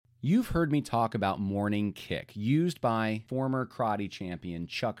You've heard me talk about Morning Kick, used by former karate champion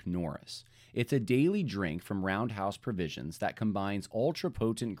Chuck Norris. It's a daily drink from Roundhouse Provisions that combines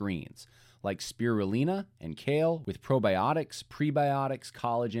ultra-potent greens like spirulina and kale with probiotics, prebiotics,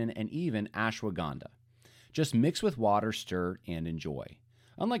 collagen, and even ashwagandha. Just mix with water, stir, and enjoy.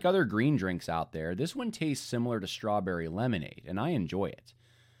 Unlike other green drinks out there, this one tastes similar to strawberry lemonade, and I enjoy it.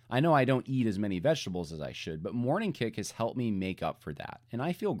 I know I don't eat as many vegetables as I should, but Morning Kick has helped me make up for that, and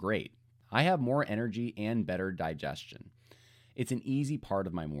I feel great. I have more energy and better digestion. It's an easy part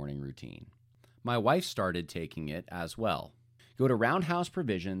of my morning routine. My wife started taking it as well. Go to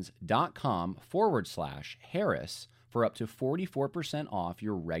roundhouseprovisions.com/Harris for up to 44% off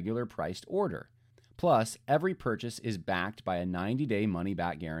your regular priced order. Plus, every purchase is backed by a 90-day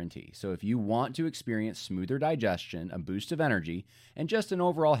money-back guarantee. So if you want to experience smoother digestion, a boost of energy, and just an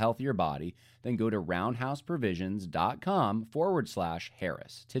overall healthier body, then go to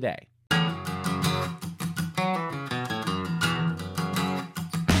roundhouseprovisions.com/Harris today.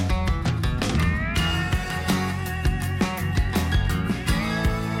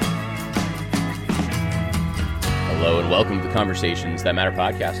 Hello and welcome to the Conversations That Matter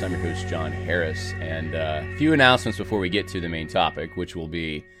podcast. I'm your host, John Harris, and a few announcements before we get to the main topic, which will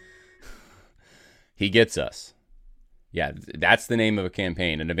be He Gets Us. Yeah, that's the name of a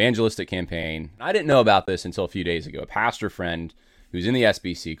campaign, an evangelistic campaign. I didn't know about this until a few days ago. A pastor friend who's in the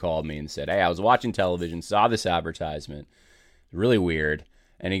SBC called me and said, hey, I was watching television, saw this advertisement, really weird,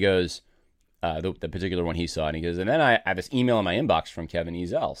 and he goes, the particular one he saw, and he goes, and then I have this email in my inbox from Kevin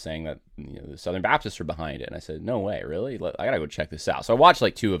Ezell saying that the Southern Baptists are behind it. And I said, no way, really? I gotta go check this out. So I watched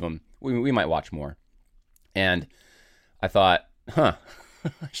like two of them. We might watch more. And I thought, I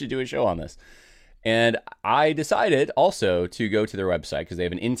should do a show on this. And I decided also to go to their website because they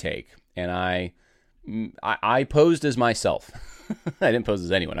have an intake. And I posed as myself. I didn't pose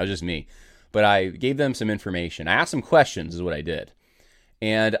as anyone. I was just me. But I gave them some information. I asked some questions is what I did.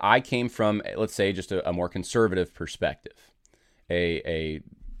 And I came from, let's say, just a more conservative perspective,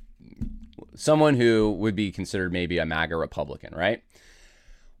 someone who would be considered maybe a MAGA Republican, right?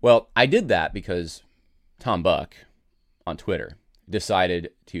 Well, I did that because Tom Buck on Twitter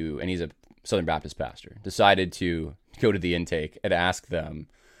decided to, and he's a Southern Baptist pastor, decided to go to the intake and ask them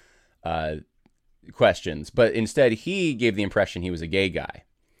questions. But instead, he gave the impression he was a gay guy.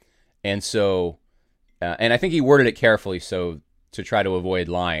 And so, and I think he worded it carefully so to try to avoid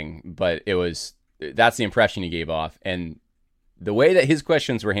lying, but that's the impression he gave off. And the way that his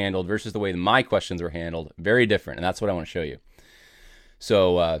questions were handled versus the way that my questions were handled, very different. And that's what I want to show you.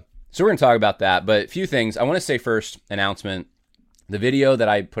 So we're going to talk about that, but a few things. I want to say first, announcement, the video that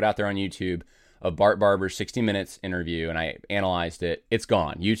I put out there on YouTube of Bart Barber's 60 Minutes interview, and I analyzed it, it's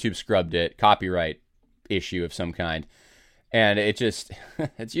gone. YouTube scrubbed it, copyright issue of some kind. And it just,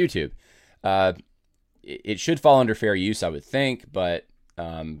 it's YouTube. It should fall under fair use, I would think, but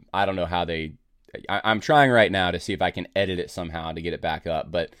I don't know how I'm trying right now to see if I can edit it somehow to get it back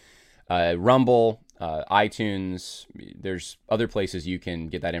up. But Rumble, iTunes, there's other places you can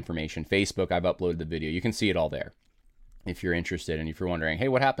get that information. Facebook, I've uploaded the video. You can see it all there if you're interested and if you're wondering, hey,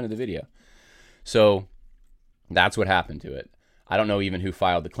 what happened to the video? So that's what happened to it. I don't know even who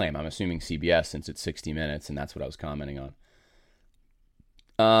filed the claim. I'm assuming CBS since it's 60 Minutes, and that's what I was commenting on.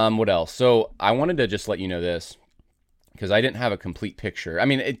 What else? So I wanted to just let you know this because I didn't have a complete picture. I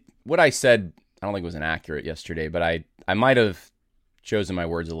mean, what I said, I don't think it was inaccurate yesterday, but I might have chosen my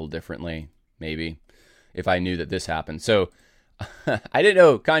words a little differently, maybe, if I knew that this happened. So I didn't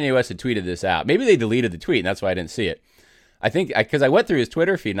know Kanye West had tweeted this out. Maybe they deleted the tweet, and that's why I didn't see it. I think because I went through his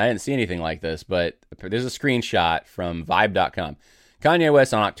Twitter feed and I didn't see anything like this, but there's a screenshot from Vibe.com. Kanye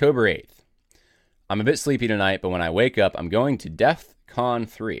West on October 8th. I'm a bit sleepy tonight, but when I wake up, I'm going to DEFCON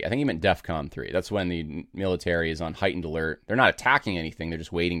 3. I think he meant DEFCON 3. That's when the military is on heightened alert. They're not attacking anything. They're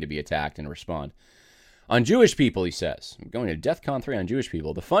just waiting to be attacked and respond. On Jewish people, he says. I'm going to DEFCON 3 on Jewish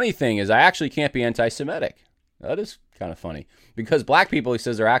people. The funny thing is I actually can't be anti-Semitic. That is kind of funny. Because black people, he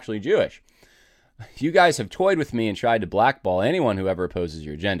says, are actually Jewish. You guys have toyed with me and tried to blackball anyone who ever opposes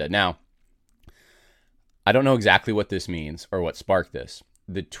your agenda. Now, I don't know exactly what this means or what sparked this.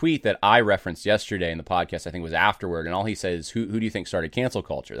 The tweet that I referenced yesterday in the podcast, I think, was afterward, and all he said is, who do you think started cancel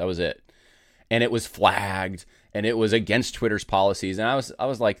culture? That was it. And it was flagged, and it was against Twitter's policies, and I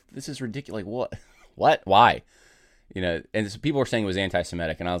was like, this is ridiculous. Like, what? Why? You know, and so people were saying it was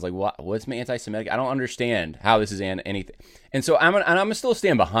anti-Semitic, and I was like, what's anti-Semitic? I don't understand how this is anything. And so I'm gonna still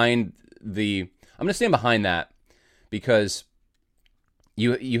stand behind that because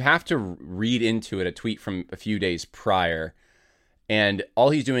you have to read into it a tweet from a few days prior. And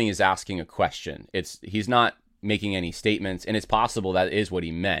all he's doing is asking a question. He's not making any statements, and it's possible that is what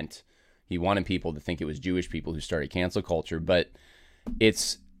he meant. He wanted people to think it was Jewish people who started cancel culture, but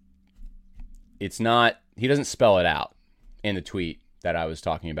it's not. He doesn't spell it out in the tweet that I was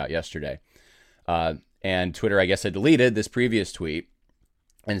talking about yesterday. And Twitter, I guess, had deleted this previous tweet.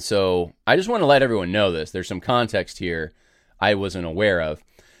 And so I just want to let everyone know this. There's some context here I wasn't aware of.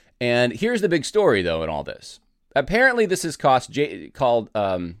 And here's the big story, though, in all this. Apparently, this has caused J.P.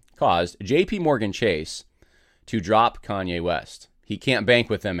 Morgan Chase to drop Kanye West. He can't bank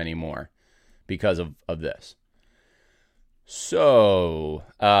with them anymore because of this. So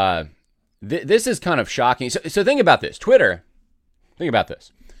this is kind of shocking. So think about this. Twitter, think about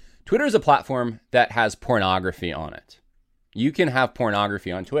this. Twitter is a platform that has pornography on it. You can have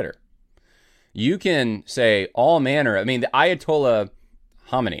pornography on Twitter. You can say all manner. I mean, the Ayatollah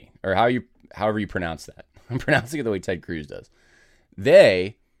Khamenei, or however you pronounce that. I'm pronouncing it the way Ted Cruz does.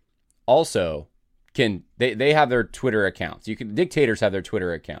 They also can, they have their Twitter accounts. Dictators have their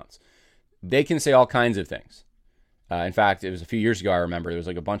Twitter accounts. They can say all kinds of things. In fact, it was a few years ago, I remember, there was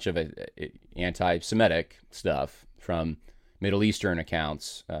like a bunch of anti-Semitic stuff from Middle Eastern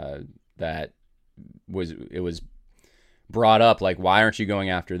accounts that was brought up, like, why aren't you going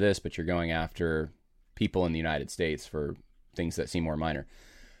after this, but you're going after people in the United States for things that seem more minor.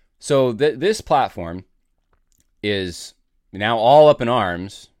 So this platform is now all up in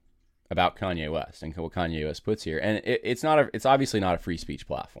arms about Kanye West and what Kanye West puts here. And it's obviously not a free speech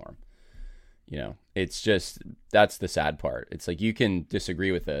platform. You know, it's just, that's the sad part. It's like, you can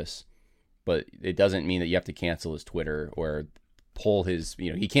disagree with this, but it doesn't mean that you have to cancel his Twitter or pull his,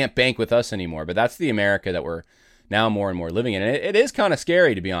 he can't bank with us anymore. But that's the America that we're now more and more living in. And it is kind of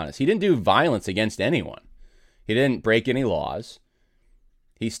scary, to be honest. He didn't do violence against anyone. He didn't break any laws.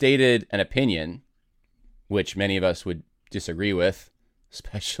 He stated an opinion, which many of us would disagree with,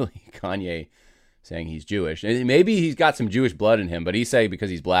 especially Kanye saying he's Jewish. And maybe he's got some Jewish blood in him, but he say because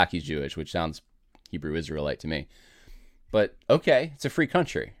he's black, he's Jewish, which sounds Hebrew Israelite to me. But okay, it's a free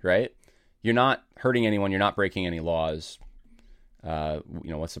country, right? You're not hurting anyone. You're not breaking any laws.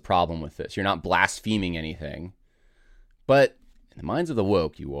 What's the problem with this? You're not blaspheming anything. But in the minds of the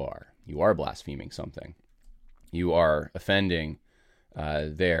woke, you are. You are blaspheming something. You are offending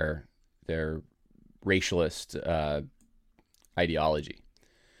their racialist ideology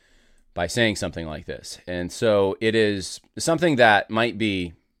by saying something like this. And so it is something that might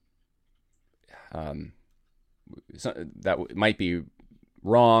be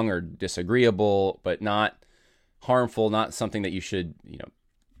wrong or disagreeable, but not harmful, not something that you should,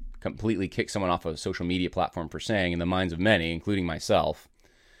 completely kick someone off a social media platform for saying, in the minds of many, including myself,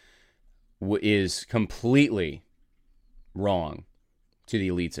 is completely wrong to the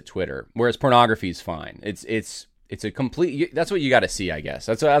elites at Twitter. Whereas pornography is fine. It's a complete, that's what you got to see, I guess.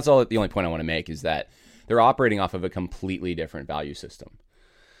 That's all. The only point I want to make is that they're operating off of a completely different value system.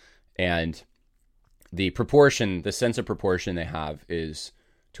 And the sense of proportion they have is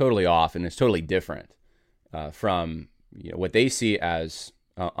totally off, and it's totally different from what they see as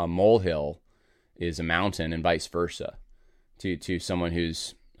a molehill is a mountain, and vice versa to someone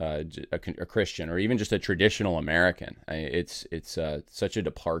who's a Christian or even just a traditional American. It's such a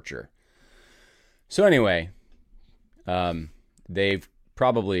departure. So anyway, they've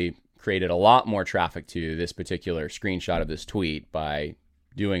probably created a lot more traffic to this particular screenshot of this tweet by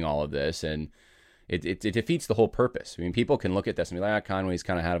doing all of this, and it defeats the whole purpose. I mean, people can look at this and be like, Kanye's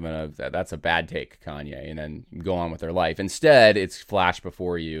kind of having that's a bad take, Kanye, and then go on with their life. Instead, it's flashed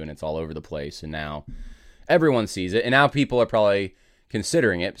before you, and it's all over the place, and now everyone sees it, and now people are probably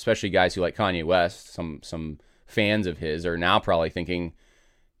considering it, especially guys who like Kanye West. Some fans of his are now probably thinking,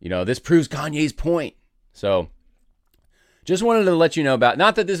 this proves Kanye's point. So just wanted to let you know about,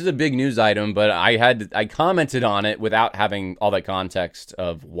 not that this is a big news item, but I commented on it without having all that context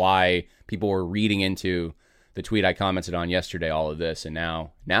of why people were reading into the tweet I commented on yesterday, all of this, and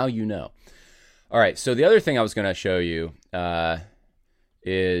now you know. All right, so the other thing I was going to show you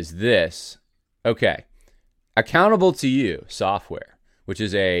is this. Okay, Accountable to You software, which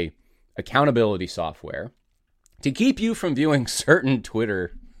is a accountability software to keep you from viewing certain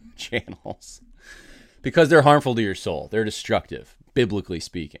Twitter channels because they're harmful to your soul. They're destructive, biblically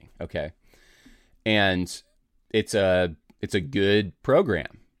speaking, okay? And it's a good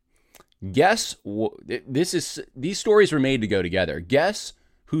program. Guess these stories were made to go together. Guess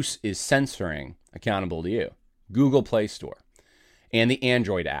who is censoring Accountable to You? Google Play Store and the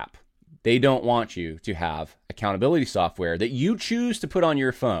Android app. They don't want you to have accountability software that you choose to put on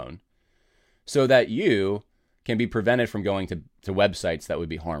your phone so that you can be prevented from going to websites that would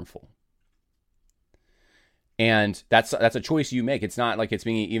be harmful. And that's a choice you make. It's not like it's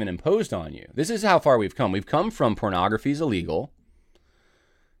being even imposed on you. This is how far we've come. We've come from pornography is illegal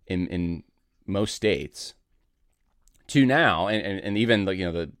in most states to now, and even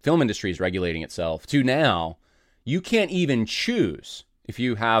the film industry is regulating itself, to now you can't even choose if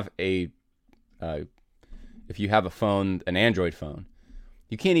you have a phone, an Android phone,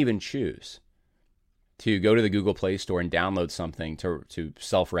 you can't even choose to go to the Google Play Store and download something to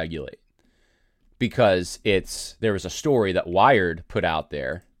self-regulate. Because there was a story that Wired put out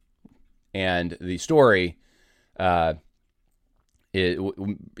there, and the story it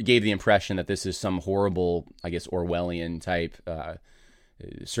gave the impression that this is some horrible, I guess, Orwellian type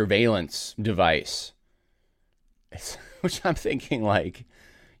surveillance device. Which I'm thinking, like,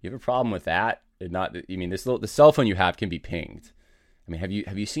 you have a problem with that? The cell phone you have can be pinged. I mean,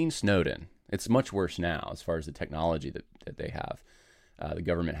 have you seen Snowden? It's much worse now as far as the technology that they have. The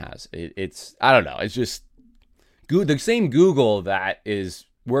government has. It's I don't know. It's just the same Google that is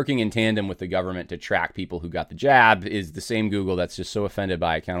working in tandem with the government to track people who got the jab is the same Google that's just so offended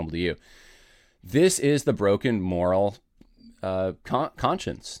by Accountable to You. This is the broken moral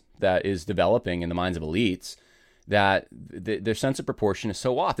conscience that is developing in the minds of elites, that their sense of proportion is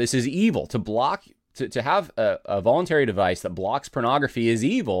so off. This is evil. To have a voluntary device that blocks pornography is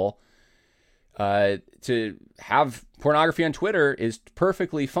evil. To have pornography on Twitter is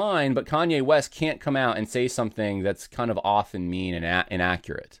perfectly fine, but Kanye West can't come out and say something that's kind of off and mean and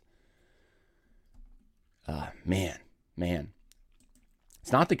inaccurate. Man.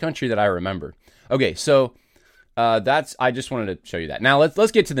 It's not the country that I remember. Okay, so I just wanted to show you that. Now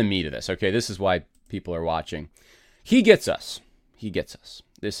let's get to the meat of this. Okay, this is why people are watching. He Gets Us.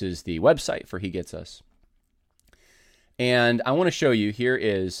 This is the website for He Gets Us. And I want to show you, here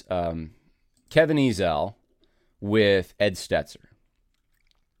is Kevin Ezell with Ed Stetzer.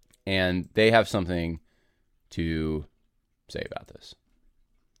 And they have something to say about this.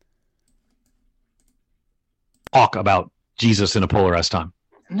 Talk about Jesus in a polarized time.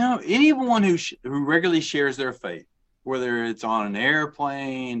 No, anyone who regularly shares their faith, whether it's on an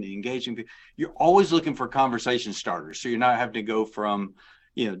airplane, engaging people, you're always looking for conversation starters. So you're not having to go from,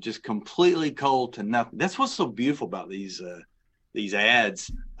 just completely cold to nothing. That's what's so beautiful about these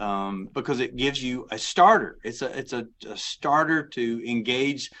ads, because it gives you a starter. It's a starter to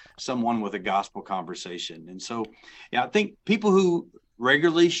engage someone with a gospel conversation. And so, I think people who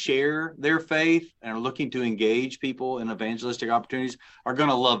regularly share their faith and are looking to engage people in evangelistic opportunities are going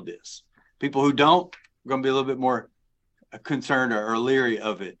to love this. People who don't are going to be a little bit more concerned or leery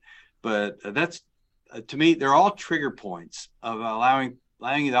of it. But that's, to me, they're all trigger points of allowing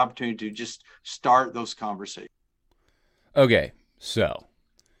you the opportunity to just start those conversations. Okay, so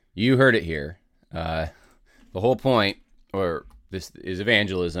you heard it here. The whole point, or this is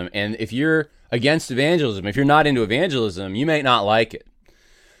evangelism. And if you're against evangelism, if you're not into evangelism, you may not like it.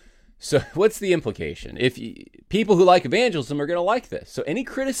 So what's the implication? People who like evangelism are going to like this. So any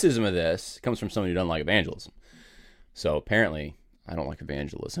criticism of this comes from someone who doesn't like evangelism. So apparently I don't like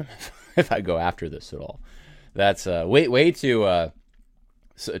evangelism if I go after this at all. That's way to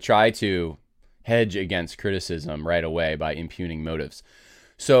try to hedge against criticism right away by impugning motives.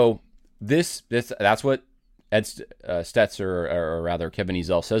 So that's what Ed Stetzer, or rather Kevin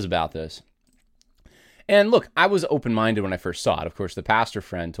Ezell, says about this. And look, I was open-minded when I first saw it. Of course, the pastor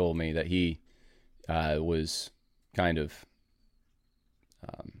friend told me that he was kind of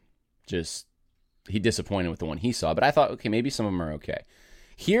he disappointed with the one he saw. But I thought, okay, maybe some of them are okay.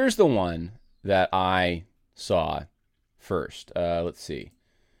 Here's the one that I saw first. Let's see.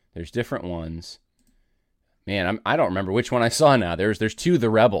 There's different ones. Man, I don't remember which one I saw now. There's two The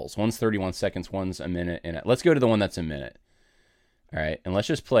Rebels. One's 31 seconds, one's a minute in it. Let's go to the one that's a minute. All right, and let's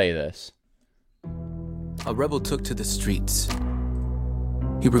just play this. A rebel took to the streets.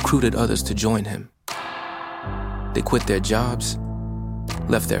 He recruited others to join him. They quit their jobs,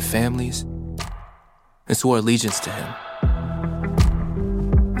 left their families, and swore allegiance to him.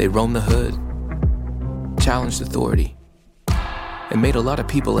 They roamed the hood, challenged authority, and made a lot of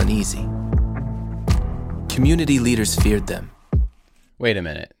people uneasy. Community leaders feared them. Wait a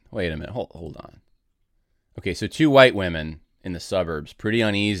minute. Hold on. Okay, so two white women in the suburbs, pretty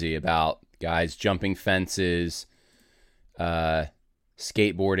uneasy about guys jumping fences, skateboarding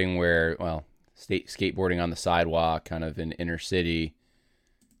skateboarding on the sidewalk, kind of in inner city.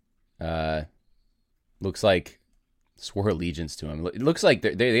 Looks like swore allegiance to him. It looks like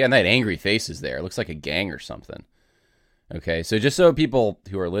they had angry faces there. It looks like a gang or something. Okay, so just so people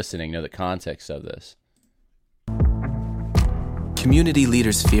who are listening know the context of this. Community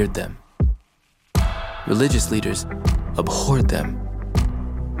leaders feared them. Religious leaders abhorred them.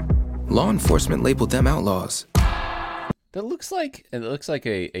 Law enforcement labeled them outlaws. That looks like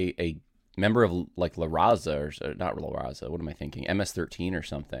a member of like La Raza or not La Raza. What am I thinking? MS-13 or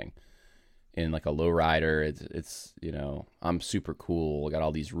something. In like a lowrider, it's I'm super cool. I got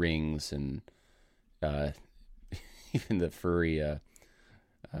all these rings and even the furry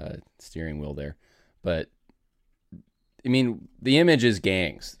steering wheel there. But I mean, the image is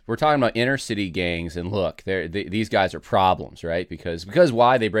gangs. We're talking about inner city gangs, and look, these guys are problems, right? Because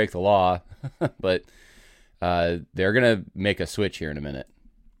why? They break the law, but they're gonna make a switch here in a minute.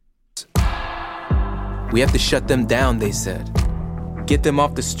 We have to shut them down, they said. Get them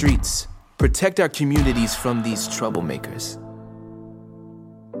off the streets. Protect our communities from these troublemakers.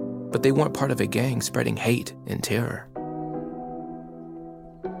 But they weren't part of a gang spreading hate and terror.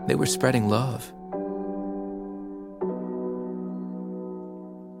 They were spreading love.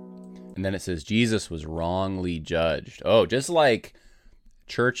 And then it says Jesus was wrongly judged. Oh, just like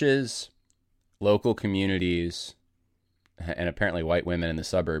churches, local communities, and apparently white women in the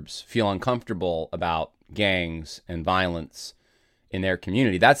suburbs feel uncomfortable about gangs and violence in their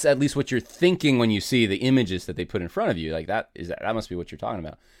community. That's at least what you're thinking when you see the images that they put in front of you. Like that must be what you're talking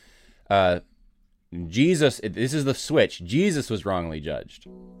about. Jesus, this is the switch. Jesus was wrongly judged.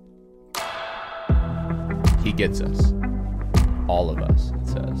 He gets us. All of us, it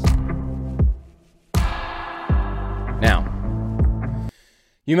says. Now,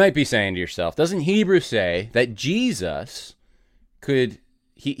 you might be saying to yourself, doesn't Hebrews say that Jesus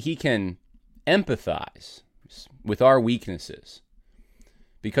he can empathize with our weaknesses?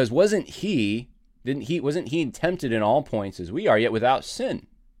 Because wasn't he tempted in all points as we are, yet without sin?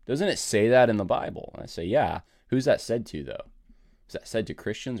 Doesn't it say that in the Bible? And I say, yeah. Who's that said to, though? Is that said to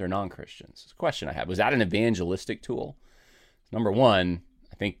Christians or non-Christians? It's a question I have. Was that an evangelistic tool? Number one,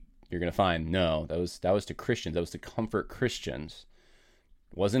 I think you're going to find, no, that was to Christians. That was to comfort Christians.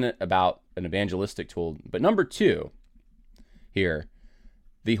 Wasn't it about an evangelistic tool? But number two, here,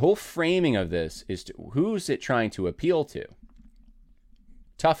 the whole framing of this is to, who's it trying to appeal to?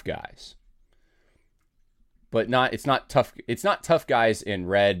 Tough guys. But it's not tough guys in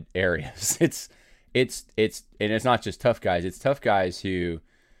red areas. It's not just tough guys. It's tough guys who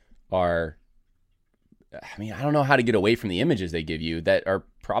are, I mean, I don't know how to get away from the images they give you that are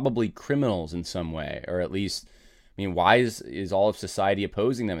probably criminals in some way, or at least, I mean, why is all of society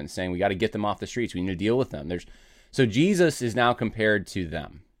opposing them and saying we got to get them off the streets? We need to deal with them. So Jesus is now compared to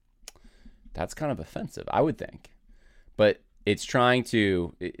them. That's kind of offensive, I would think. But it's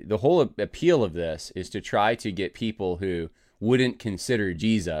the whole appeal of this is to try to get people who wouldn't consider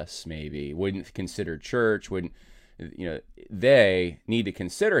Jesus, maybe, wouldn't consider church, they need to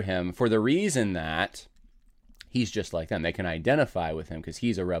consider him for the reason that he's just like them. They can identify with him because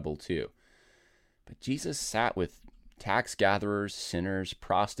he's a rebel too. But Jesus sat with tax gatherers, sinners,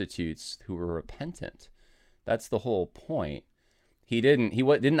 prostitutes who were repentant. That's the whole point. He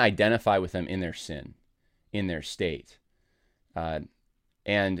didn't identify with them in their sin, in their state.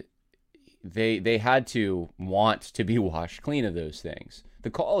 And they had to want to be washed clean of those things. The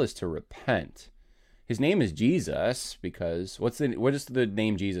call is to repent. His name is Jesus because what does the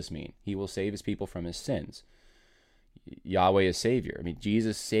name Jesus mean? He will save his people from his sins. Yahweh is Savior. I mean,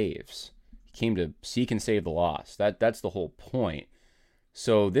 Jesus saves. He came to seek and save the lost. That's the whole point.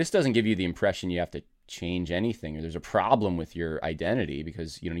 So this doesn't give you the impression you have to change anything or there's a problem with your identity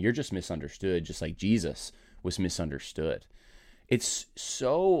because you're just misunderstood, just like Jesus was misunderstood. It's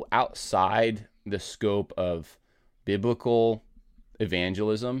so outside the scope of biblical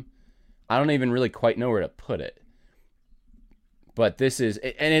evangelism. I don't even really quite know where to put it. But this is,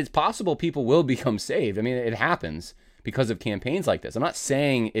 and it's possible people will become saved. I mean, it happens because of campaigns like this. I'm not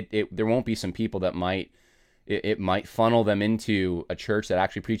saying there won't be some people that might funnel them into a church that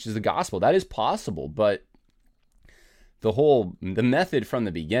actually preaches the gospel. That is possible, but the method from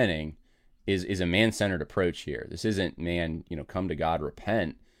the beginning is a man-centered approach here. This isn't come to God,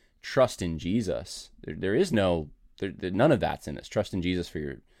 repent, trust in Jesus. There is none of that's in this. Trust in Jesus for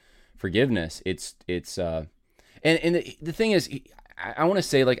your forgiveness. And the thing is, I want to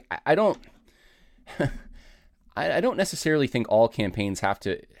say, like, I don't necessarily think all campaigns have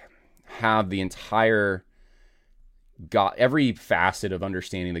to have the entire every facet of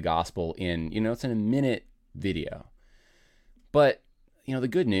understanding the gospel in, it's in a minute video. But, the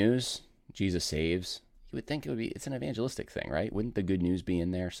good news, Jesus saves. You would think it's an evangelistic thing, right? Wouldn't the good news be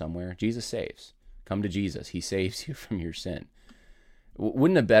in there somewhere? Jesus saves. Come to Jesus. He saves you from your sin.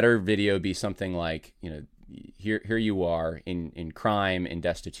 Wouldn't a better video be something like, here you are in crime, in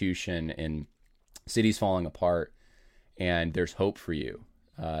destitution, in cities falling apart, and there's hope for you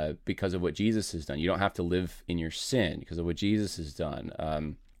because of what Jesus has done. You don't have to live in your sin because of what Jesus has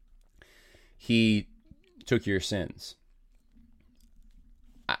done. He took your sins.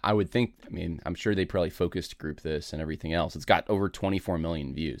 I would think, I mean, I'm sure they probably focused group this and everything else. It's got over 24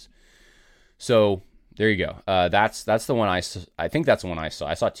 million views. So there you go. That's the one I think that's the one I saw.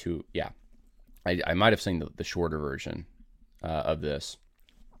 I saw two. Yeah. I might have seen the shorter version of this,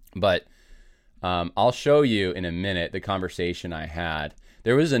 but I'll show you in a minute the conversation I had.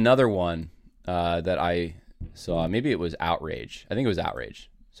 There was another one that I saw. Maybe it was Outrage. I think it was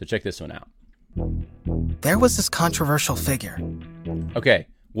Outrage. So check this one out. There was this controversial figure. Okay,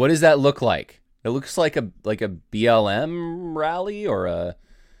 what does that look like? It looks like a BLM rally or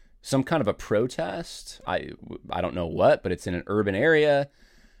some kind of a protest. I don't know what, but it's in an urban area.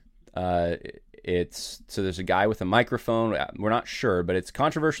 So there's a guy with a microphone. We're not sure, but it's a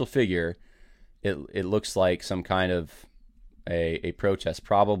controversial figure. It looks like some kind of a protest,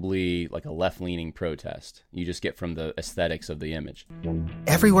 probably like a left-leaning protest. You just get from the aesthetics of the image.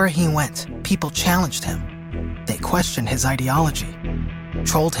 Everywhere he went, people challenged him. They questioned his ideology,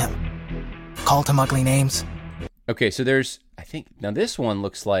 trolled him, called him ugly names. Okay, so I think, now this one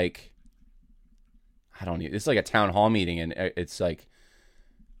looks like, I don't know, it's like a town hall meeting, and it's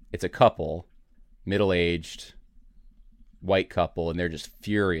a couple, middle-aged, white couple, and they're just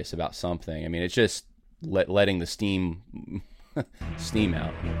furious about something. I mean, it's just letting the steam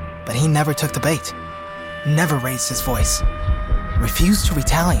out. But he never took the bait, never raised his voice, refused to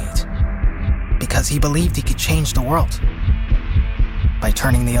retaliate, because he believed he could change the world by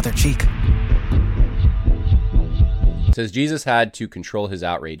turning the other cheek. It says Jesus had to control his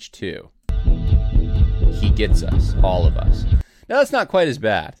outrage too. He gets us, all of us. Now that's not quite as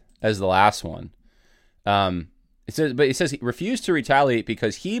bad as the last one. It says he refused to retaliate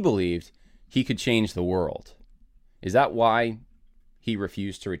because he believed he could change the world. Is that why he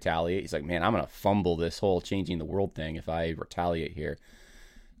refused to retaliate? He's like, man, I'm going to fumble this whole changing the world thing if I retaliate here.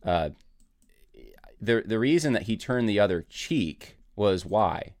 The reason that he turned the other cheek was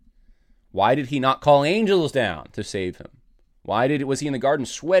why? Why did he not call angels down to save him? Was he in the garden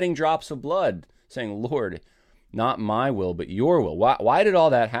sweating drops of blood, saying, Lord, not my will, but your will? Why did all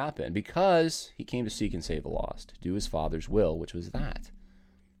that happen? Because he came to seek and save the lost, do his Father's will, which was that.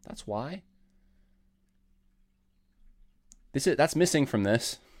 That's why. That's missing from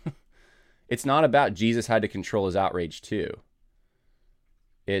this. It's not about Jesus had to control his outrage too.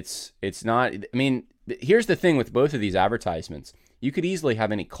 It's not, I mean, here's the thing with both of these advertisements. You could easily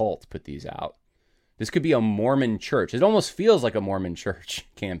have any cult put these out. This could be a Mormon church. It almost feels like a Mormon church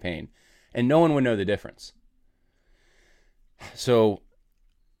campaign, and no one would know the difference. So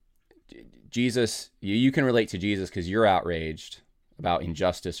Jesus, you can relate to Jesus because you're outraged about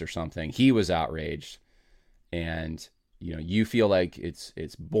injustice or something. He was outraged, and you feel like it's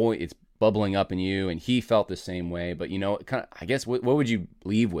bubbling up in you, and he felt the same way. But I guess what would you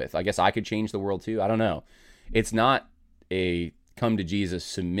leave with? I guess I could change the world too. I don't know. It's not a come to Jesus,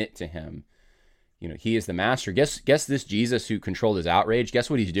 submit to him. He is the master. Guess this Jesus who controlled his outrage. Guess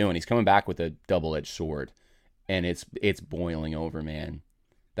what he's doing? He's coming back with a double-edged sword, and it's boiling over, man.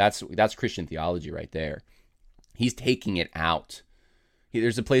 That's Christian theology right there. He's taking it out.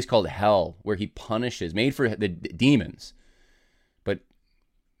 There's a place called hell where he punishes, made for the demons, but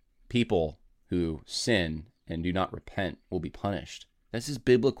people who sin and do not repent will be punished. This is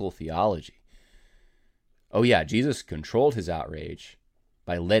biblical theology. Oh yeah, Jesus controlled his outrage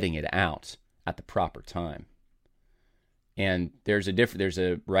by letting it out at the proper time. And there's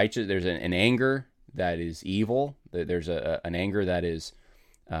an anger that is evil. There's an anger that is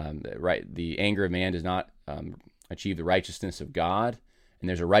right. The anger of man does not achieve the righteousness of God. And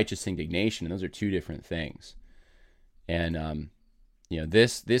there's a righteous indignation, and those are two different things. And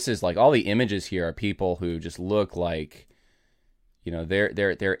this is like, all the images here are people who just look like,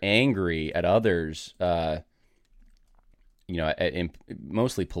 they're angry at others, in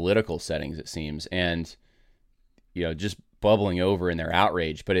mostly political settings, it seems, and just bubbling over in their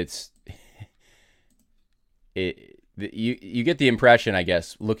outrage. But you get the impression, I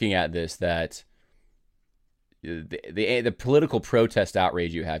guess, looking at this, that the political protest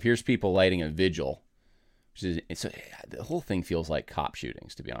outrage you have, here's people lighting a vigil, the whole thing feels like cop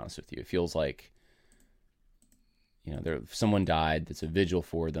shootings, to be honest with you. It feels like someone died, it's a vigil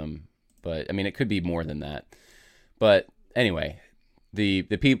for them, but I mean, it could be more than that. But anyway, the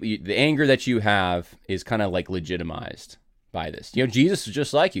anger that you have is kind of like legitimized by this. Jesus was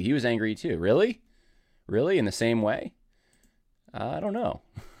just like you. He was angry too. Really in the same way? I don't know.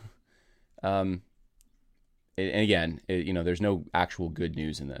 And again, there's no actual good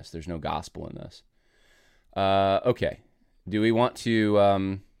news in this. There's no gospel in this. Okay. Do we want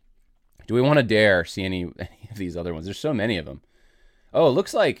to dare see any of these other ones? There's so many of them. Oh, it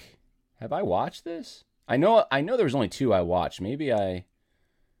looks like, have I watched this? I know there was only two I watched. Maybe I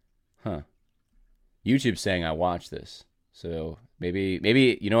Huh. YouTube's saying I watched this. So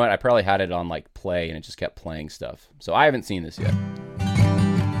maybe you know what? I probably had it on like play and it just kept playing stuff. So I haven't seen this yet.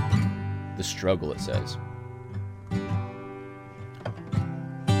 The struggle, it says.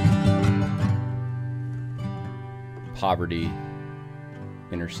 Poverty,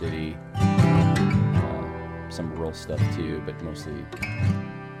 inner city, some rural stuff too, but mostly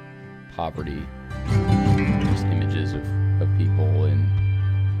poverty, just images of people in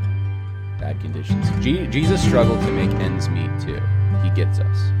bad conditions. Jesus struggled to make ends meet too. He gets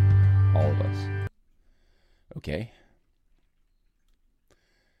us, all of us. Okay.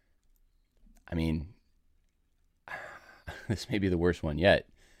 I mean, this may be the worst one yet.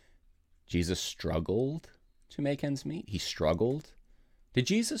 Jesus struggled to make ends meet. He struggled. Did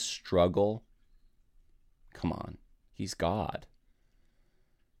Jesus struggle? Come on. He's God.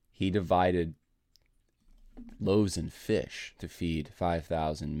 He divided loaves and fish to feed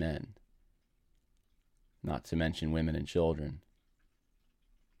 5,000 men. Not to mention women and children.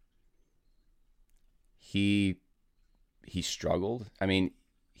 He struggled. I mean,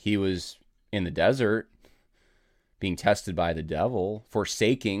 he was in the desert being tested by the devil,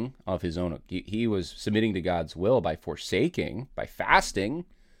 forsaking of his own. He was submitting to God's will by forsaking, by fasting.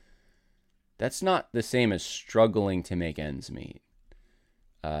 That's not the same as struggling to make ends meet.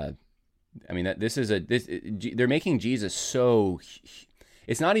 I mean, they're making Jesus so.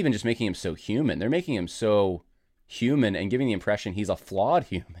 It's not even just making him so human. They're making him so human and giving the impression he's a flawed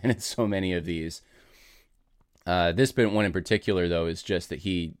human in so many of these. This one in particular, though, is just that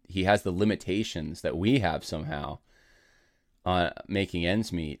he has the limitations that we have somehow on making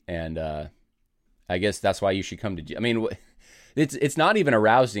ends meet. And I guess that's why you should come to. I mean, it's not even a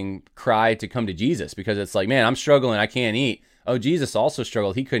rousing cry to come to Jesus, because it's like, man, I'm struggling. I can't eat. Oh, Jesus also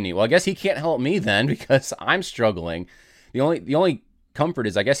struggled. He couldn't eat. Well, I guess he can't help me then because I'm struggling. The only comfort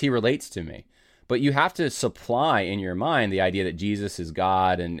is I guess he relates to me. But you have to supply in your mind the idea that Jesus is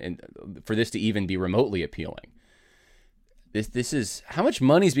God, and for this to even be remotely appealing. This is, how much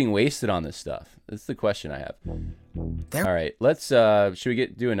money is being wasted on this stuff? That's the question I have. All right, let's should we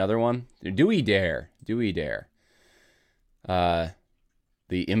do another one? Do we dare? Do we dare? The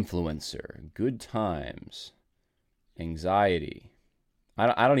influencer, good times, anxiety.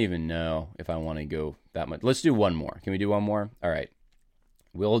 I don't even know if I want to go that much. Let's do one more. Can we do one more? All right.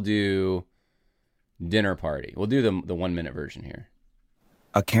 We'll do dinner party. We'll do the 1 minute version here.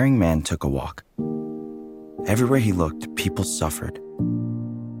 A caring man took a walk. Everywhere he looked, people suffered.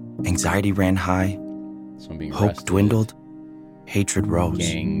 Anxiety ran high. Hope dwindled. Hatred rose.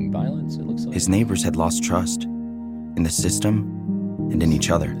 Gang violence, it looks like. His neighbors had lost trust in the system and in each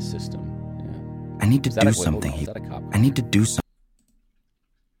other. The system, yeah. I need to do something. I need to do something.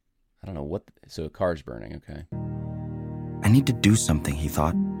 I don't know what. So a car's burning, okay. I need to do something, he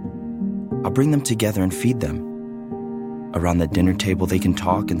thought. I'll bring them together and feed them. Around the dinner table, they can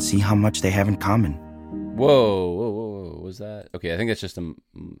talk and see how much they have in common. Whoa. What was that? Okay, I think that's just a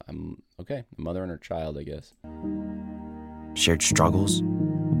mother and her child, I guess. Shared struggles.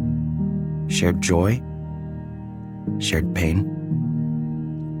 Shared joy. Shared pain.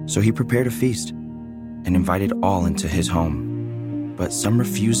 So he prepared a feast and invited all into his home. But some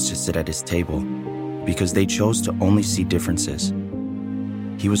refused to sit at his table because they chose to only see differences.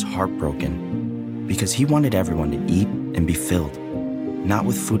 He was heartbroken because he wanted everyone to eat and be filled, not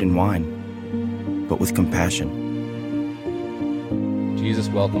with food and wine, but with compassion. Jesus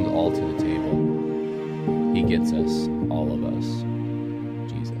welcomed all to the table. He gets us, all of us.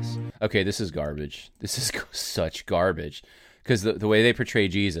 Jesus. Okay, this is garbage. This is such garbage. Because the way they portray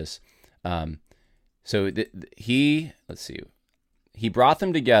Jesus, let's see, he brought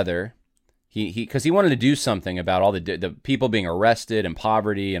them together. Because he wanted to do something about all the people being arrested and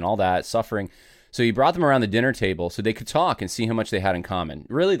poverty and all that suffering. So he brought them around the dinner table so they could talk and see how much they had in common.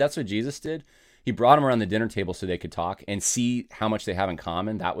 Really, that's what Jesus did? He brought them around the dinner table so they could talk and see how much they have in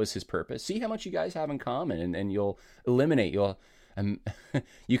common. That was his purpose. See how much you guys have in common, and you'll eliminate. You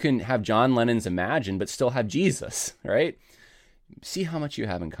can have John Lennon's Imagine, but still have Jesus, right? See how much you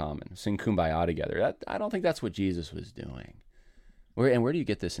have in common. Sing Kumbaya together. I don't think that's what Jesus was doing. Where do you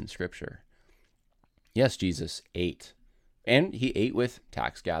get this in Scripture? Yes, Jesus ate. And he ate with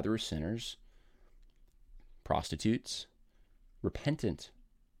tax gatherers, sinners, prostitutes, repentant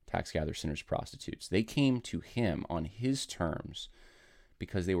tax gatherers, sinners, prostitutes. They came to him on his terms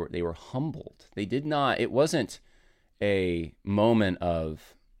because they were humbled. It wasn't a moment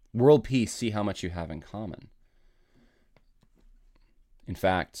of world peace, see how much you have in common. In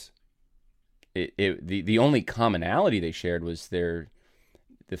fact, the only commonality they shared was the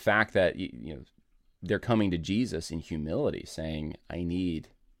fact that they're coming to Jesus in humility, saying, I need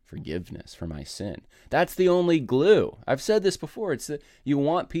forgiveness for my sin. That's the only glue. I've said this before. It's that you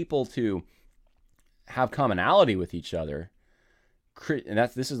want people to have commonality with each other. And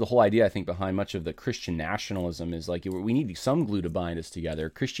this is the whole idea, I think, behind much of the Christian nationalism is like we need some glue to bind us together.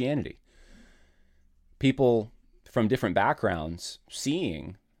 Christianity. People from different backgrounds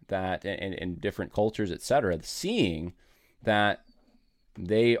seeing that, and different cultures, etc., seeing that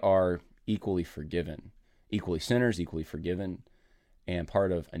they are equally forgiven, equally sinners, equally forgiven, and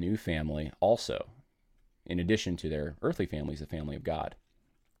part of a new family also, in addition to their earthly families, the family of God.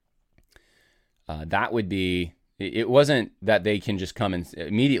 That would be, it wasn't that they can just come and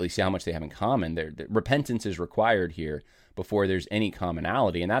immediately see how much they have in common. Repentance is required here before there's any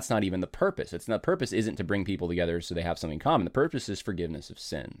commonality, and that's not even the purpose. The purpose isn't to bring people together so they have something in common. The purpose is forgiveness of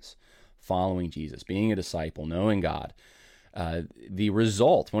sins, following Jesus, being a disciple, knowing God. The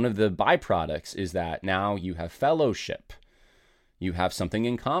result, one of the byproducts, is that now you have fellowship. You have something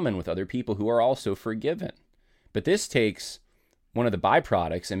in common with other people who are also forgiven. But this takes one of the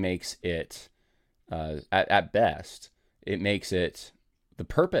byproducts and makes it, at best, it makes it the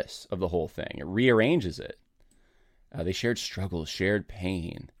purpose of the whole thing. It rearranges it. They shared struggles, shared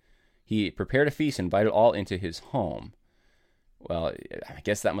pain. He prepared a feast, invited all into his home. Well, I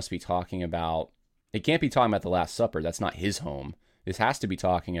guess that must be talking about, it can't be talking about the Last Supper. That's not his home. This has to be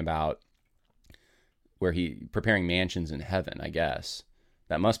talking about where he preparing mansions in heaven, I guess.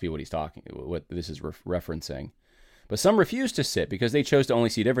 That must be what what this is referencing. But some refused to sit because they chose to only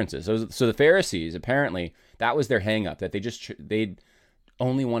see differences. So the Pharisees, apparently, that was their hang-up, that they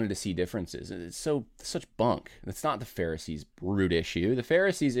only wanted to see differences. It's such bunk. That's not the Pharisees' root issue. The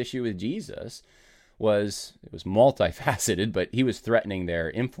Pharisees' issue with Jesus was multifaceted, but he was threatening their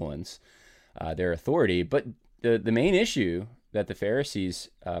influence, their authority. But the main issue that the Pharisees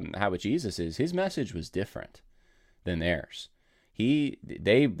had with Jesus is his message was different than theirs.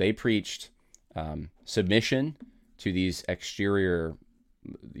 They preached submission to these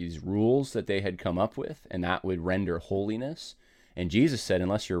rules that they had come up with, and that would render holiness. And Jesus said,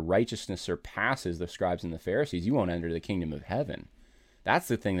 unless your righteousness surpasses the scribes and the Pharisees, you won't enter the kingdom of heaven. That's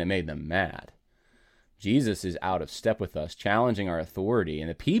the thing that made them mad. Jesus is out of step with us, challenging our authority, and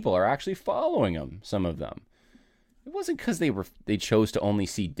the people are actually following him, some of them. It wasn't because they chose to only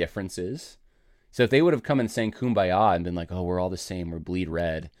see differences. So if they would have come and sang Kumbaya and been like, oh, we're all the same, we're bleed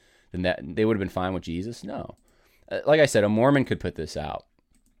red, then they would have been fine with Jesus? No. Like I said, a Mormon could put this out.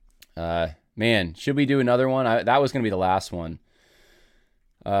 Man, should we do another one? That was going to be the last one.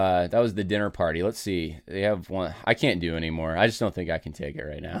 That was the dinner party. Let's see. They have one. I can't do anymore. I just don't think I can take it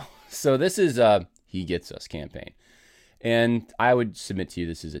right now. So this is He Gets Us campaign. And I would submit to you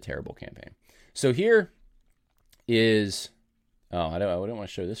this is a terrible campaign. So here is, I don't want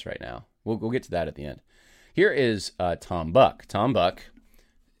to show this right now. We'll get to that at the end. Here is Tom Buck. Tom Buck,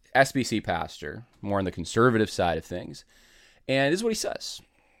 SBC pastor, more on the conservative side of things. And this is what he says.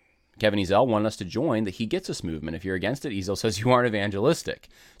 Kevin Ezell wanted us to join the He Gets Us movement. If you're against it, Ezell says you aren't evangelistic.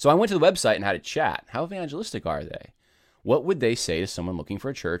 So I went to the website and had a chat. How evangelistic are they? What would they say to someone looking for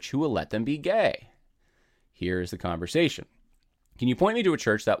a church who will let them be gay? Here's the conversation. Can you point me to a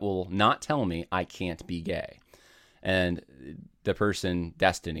church that will not tell me I can't be gay? And the person,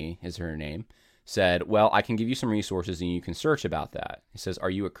 Destiny is her name, said, well, I can give you some resources and you can search about that. He says,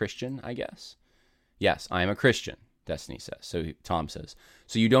 are you a Christian, I guess? Yes, I am a Christian, Destiny says. So Tom says,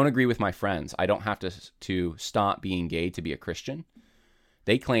 so you don't agree with my friends. I don't have to stop being gay to be a Christian?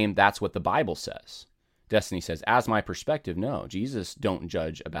 They claim that's what the Bible says. Destiny says, as my perspective, no, Jesus don't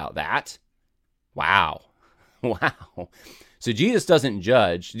judge about that. Wow. Wow. So Jesus doesn't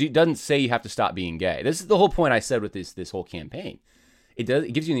judge. He doesn't say you have to stop being gay. This is the whole point I said with this whole campaign. It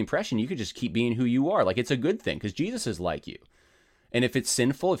gives you the impression you could just keep being who you are. Like it's a good thing because Jesus is like you. And if it's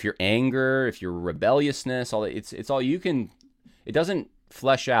sinful, if your anger, if your rebelliousness, all that, it's all you can. It doesn't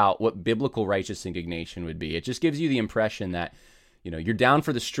flesh out what biblical righteous indignation would be. It just gives you the impression that, you're down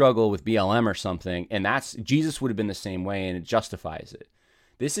for the struggle with BLM or something, and that's Jesus would have been the same way, and it justifies it.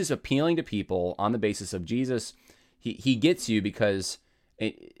 This is appealing to people on the basis of Jesus. He gets you because,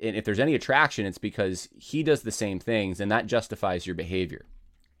 and if there's any attraction, it's because he does the same things, and that justifies your behavior.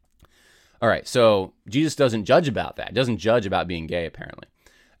 All right, so Jesus doesn't judge about that. Doesn't judge about being gay, apparently.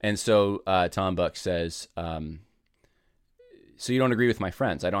 And so Tom Buck says, so you don't agree with my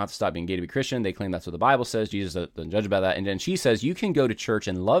friends. I don't have to stop being gay to be Christian. They claim that's what the Bible says. Jesus doesn't judge about that. And then she says, you can go to church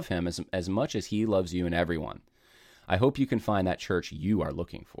and love him as much as he loves you and everyone. I hope you can find that church you are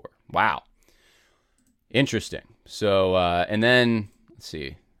looking for. Wow. Interesting. So, and then, let's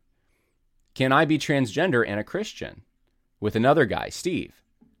see. Can I be transgender and a Christian? With another guy, Steve.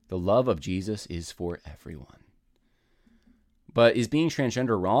 The love of Jesus is for everyone. But is being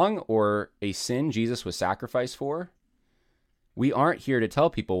transgender wrong or a sin Jesus was sacrificed for? We aren't here to tell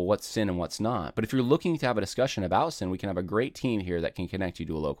people what's sin and what's not. But if you're looking to have a discussion about sin, we can have a great team here that can connect you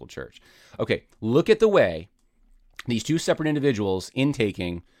to a local church. Okay, look at the way these two separate individuals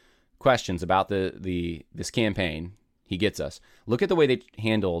intaking questions about this campaign, He Gets Us. Look at the way they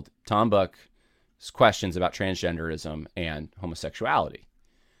handled Tom Buck's questions about transgenderism and homosexuality.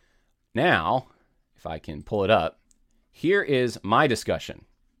 Now, if I can pull it up, here is my discussion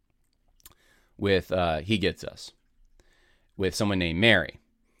with He Gets Us, with someone named Mary.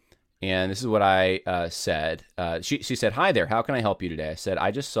 And this is what I said. She said, "Hi there, how can I help you today?" I said,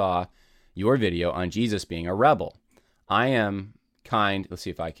 "I just saw your video on Jesus being a rebel. I am kind," let's see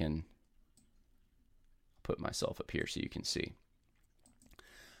if I can put myself up here so you can see.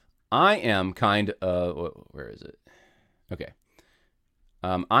 "I am kind of," where is it? Okay.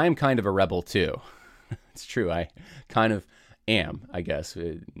 "I am kind of a rebel too." It's true. I kind of am, I guess.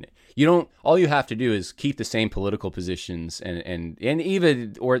 All you have to do is keep the same political positions and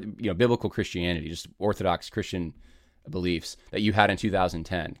even, or, biblical Christianity, just Orthodox Christian beliefs that you had in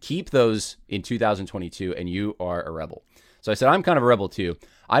 2010. Keep those in 2022 and you are a rebel. So I said, "I'm kind of a rebel too.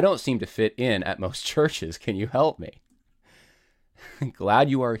 I don't seem to fit in at most churches. Can you help me?" "Glad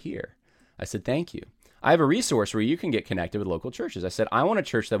you are here." I said, "Thank you. I have a resource where you can get connected with local churches." I said, "I want a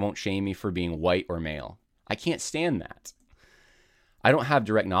church that won't shame me for being white or male. I can't stand that. I don't have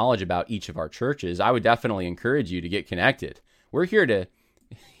direct knowledge about each of our churches. I would definitely encourage you to get connected. We're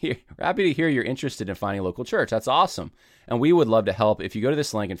happy to hear you're interested in finding a local church. That's awesome. And we would love to help. If you go to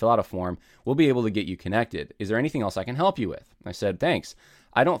this link and fill out a form, we'll be able to get you connected. Is there anything else I can help you with?" I said, "Thanks.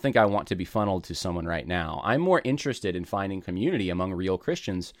 I don't think I want to be funneled to someone right now. I'm more interested in finding community among real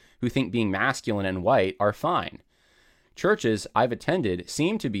Christians who think being masculine and white are fine. Churches I've attended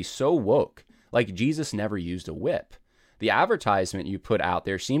seem to be so woke, like Jesus never used a whip. The advertisement you put out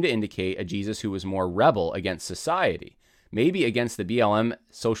there seemed to indicate a Jesus who was more rebel against society, maybe against the BLM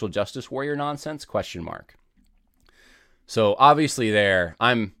social justice warrior nonsense, ? So obviously there,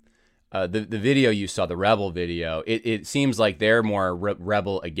 the video you saw, the rebel video, it seems like they're more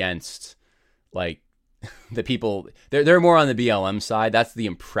rebel against, like, the people. They're more on the BLM side. That's the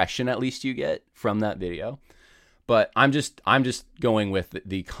impression, at least, you get from that video. But I'm just going with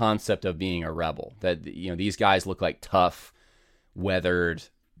the concept of being a rebel. That, these guys look like tough, weathered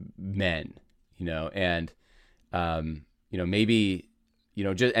men, and maybe,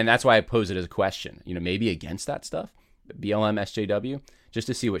 and that's why I pose it as a question. Maybe against that stuff, BLM, SJW. Just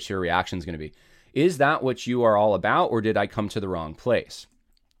to see what your reaction is going to be. Is that what you are all about, or did I come to the wrong place?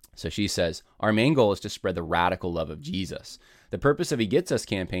 So she says, "Our main goal is to spread the radical love of Jesus. The purpose of He Gets Us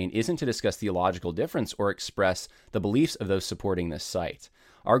campaign isn't to discuss theological difference or express the beliefs of those supporting this site.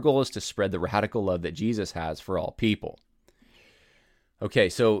 Our goal is to spread the radical love that Jesus has for all people." Okay,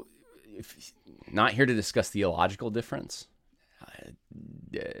 so not here to discuss theological difference.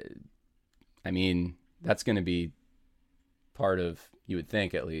 I mean, that's going to be part of, you would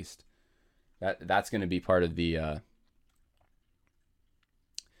think at least, that's going to be part of the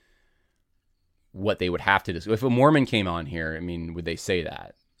what they would have to discuss. If a Mormon came on here, I mean, would they say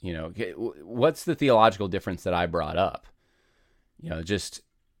that? What's the theological difference that I brought up?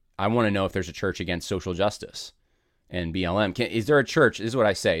 I want to know if there's a church against social justice and BLM. Is there a church? This is what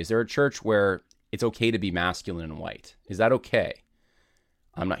I say. Is there a church where it's okay to be masculine and white? Is that okay?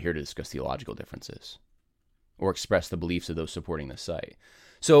 I'm not here to discuss theological differences or express the beliefs of those supporting the site.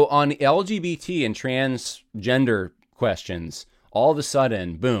 So on LGBT and transgender questions, all of a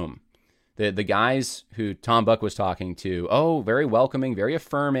sudden, boom, the guys who Tom Buck was talking to, very welcoming, very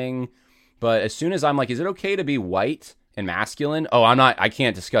affirming. But as soon as I'm like, is it okay to be white and masculine? I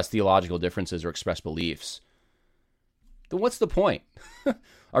can't discuss theological differences or express beliefs. Then what's the point?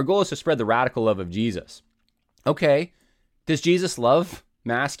 Our goal is to spread the radical love of Jesus. Okay, does Jesus love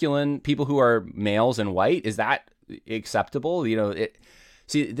masculine people who are males and white? Is that acceptable?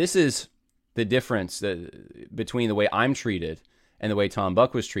 See, this is the difference between the way I'm treated and the way Tom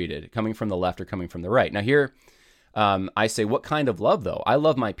Buck was treated, coming from the left or coming from the right. Now here, I say, what kind of love, though? I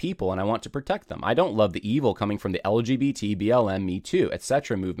love my people and I want to protect them. I don't love the evil coming from the LGBT, BLM, Me Too,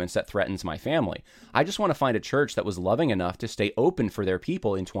 etc. movements that threatens my family. I just want to find a church that was loving enough to stay open for their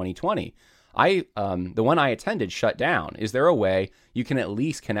people in 2020. The one I attended shut down. Is there a way you can at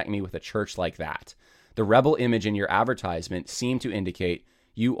least connect me with a church like that? The rebel image in your advertisement seemed to indicate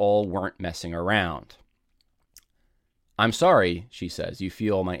you all weren't messing around. I'm sorry, she says, you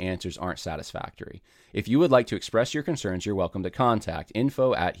feel my answers aren't satisfactory. If you would like to express your concerns, you're welcome to contact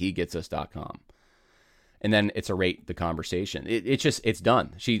info@hegetsus.com. And then it's a rate the conversation. It's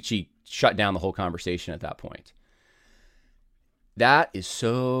done. She shut down the whole conversation at that point. That is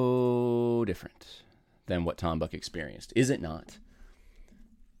so different than what Tom Buck experienced, is it not?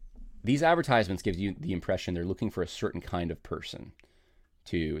 These advertisements give you the impression they're looking for a certain kind of person.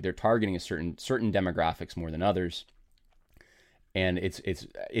 They're targeting a certain demographics more than others, and it's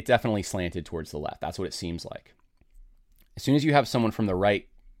definitely slanted towards the left. That's what it seems like. As soon as you have someone from the right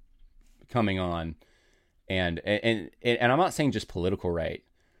coming on, and I'm not saying just political right,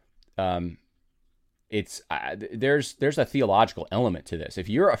 there's a theological element to this. If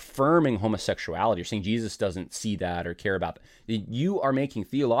you're affirming homosexuality, you're saying Jesus doesn't see that or care about that, you are making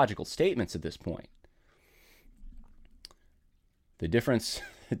theological statements at this point. The difference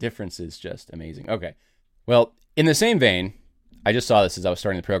is just amazing. Okay. Well, in the same vein, I just saw this as I was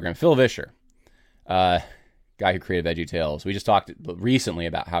starting the program. Phil Vischer, guy who created VeggieTales. We just talked recently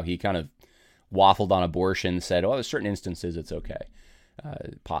about how he kind of waffled on abortion, said, "Oh, in certain instances it's okay,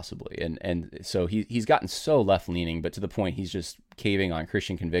 possibly." And so he's gotten so left-leaning, but to the point he's just caving on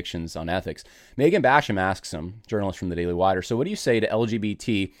Christian convictions on ethics. Megan Basham asks him, journalist from the Daily Wire, "So what do you say to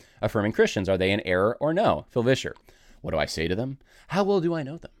LGBT affirming Christians? Are they in error or no?" Phil Vischer, "What do I say to them? How well do I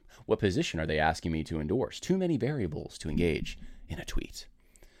know them? What position are they asking me to endorse? Too many variables to engage in a tweet."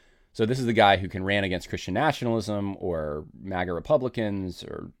 So this is the guy who can rant against Christian nationalism or MAGA Republicans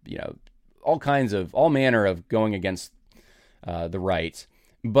or, all manner of going against the right.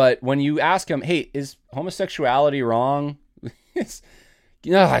 But when you ask him, hey, is homosexuality wrong? I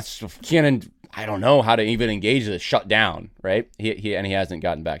don't know how to even engage this, shut down, right? He hasn't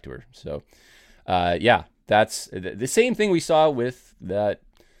gotten back to her. So, that's the same thing we saw with that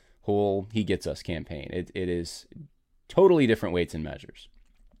whole He Gets Us campaign. It is totally different weights and measures.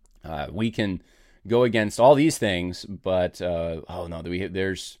 We can go against all these things, but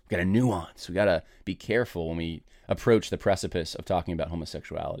there's got a nuance. We got to be careful when we approach the precipice of talking about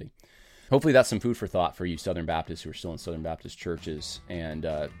homosexuality. Hopefully that's some food for thought for you Southern Baptists who are still in Southern Baptist churches and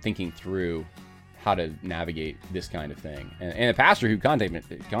thinking through how to navigate this kind of thing. And a pastor who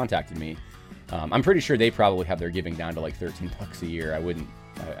contacted me, I'm pretty sure they probably have their giving down to like $13 a year. I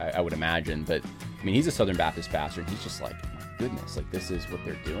would imagine, but I mean, he's a Southern Baptist pastor, and he's just like, my goodness, like this is what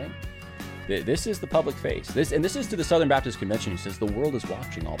they're doing. This is the public face. This is to the Southern Baptist Convention who says the world is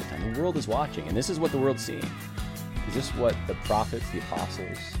watching all the time. The world is watching, and this is what the world's seeing. Is this what the prophets, the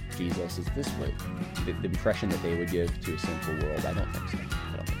apostles, Jesus, is this what the impression that they would give to a sinful world? I don't think so.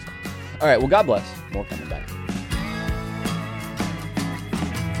 All right, well, God bless. More coming back.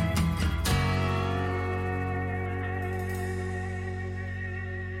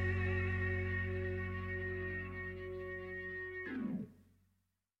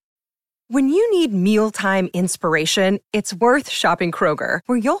 When you need mealtime inspiration, it's worth shopping Kroger,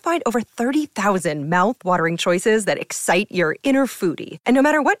 where you'll find over 30,000 mouth-watering choices that excite your inner foodie. And no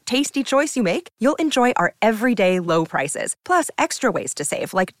matter what tasty choice you make, you'll enjoy our everyday low prices, plus extra ways to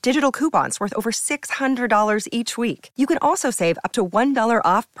save, like digital coupons worth over $600 each week. You can also save up to $1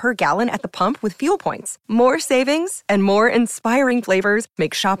 off per gallon at the pump with fuel points. More savings and more inspiring flavors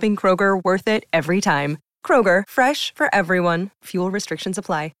make shopping Kroger worth it every time. Kroger, fresh for everyone. Fuel restrictions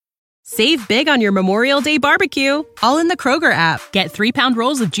apply. Save big on your Memorial Day barbecue, all in the Kroger app. Get 3-pound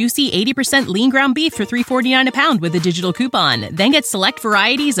rolls of juicy 80% lean ground beef for $3.49 a pound with a digital coupon. Then get select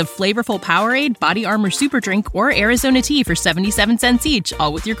varieties of flavorful Powerade, Body Armor Super Drink, or Arizona tea for 77 cents each,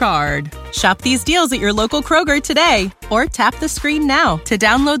 all with your card. Shop these deals at your local Kroger today, or tap the screen now to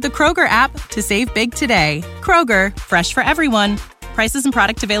download the Kroger app to save big today. Kroger, fresh for everyone. Prices and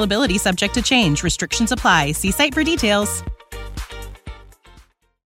product availability subject to change. Restrictions apply. See site for details.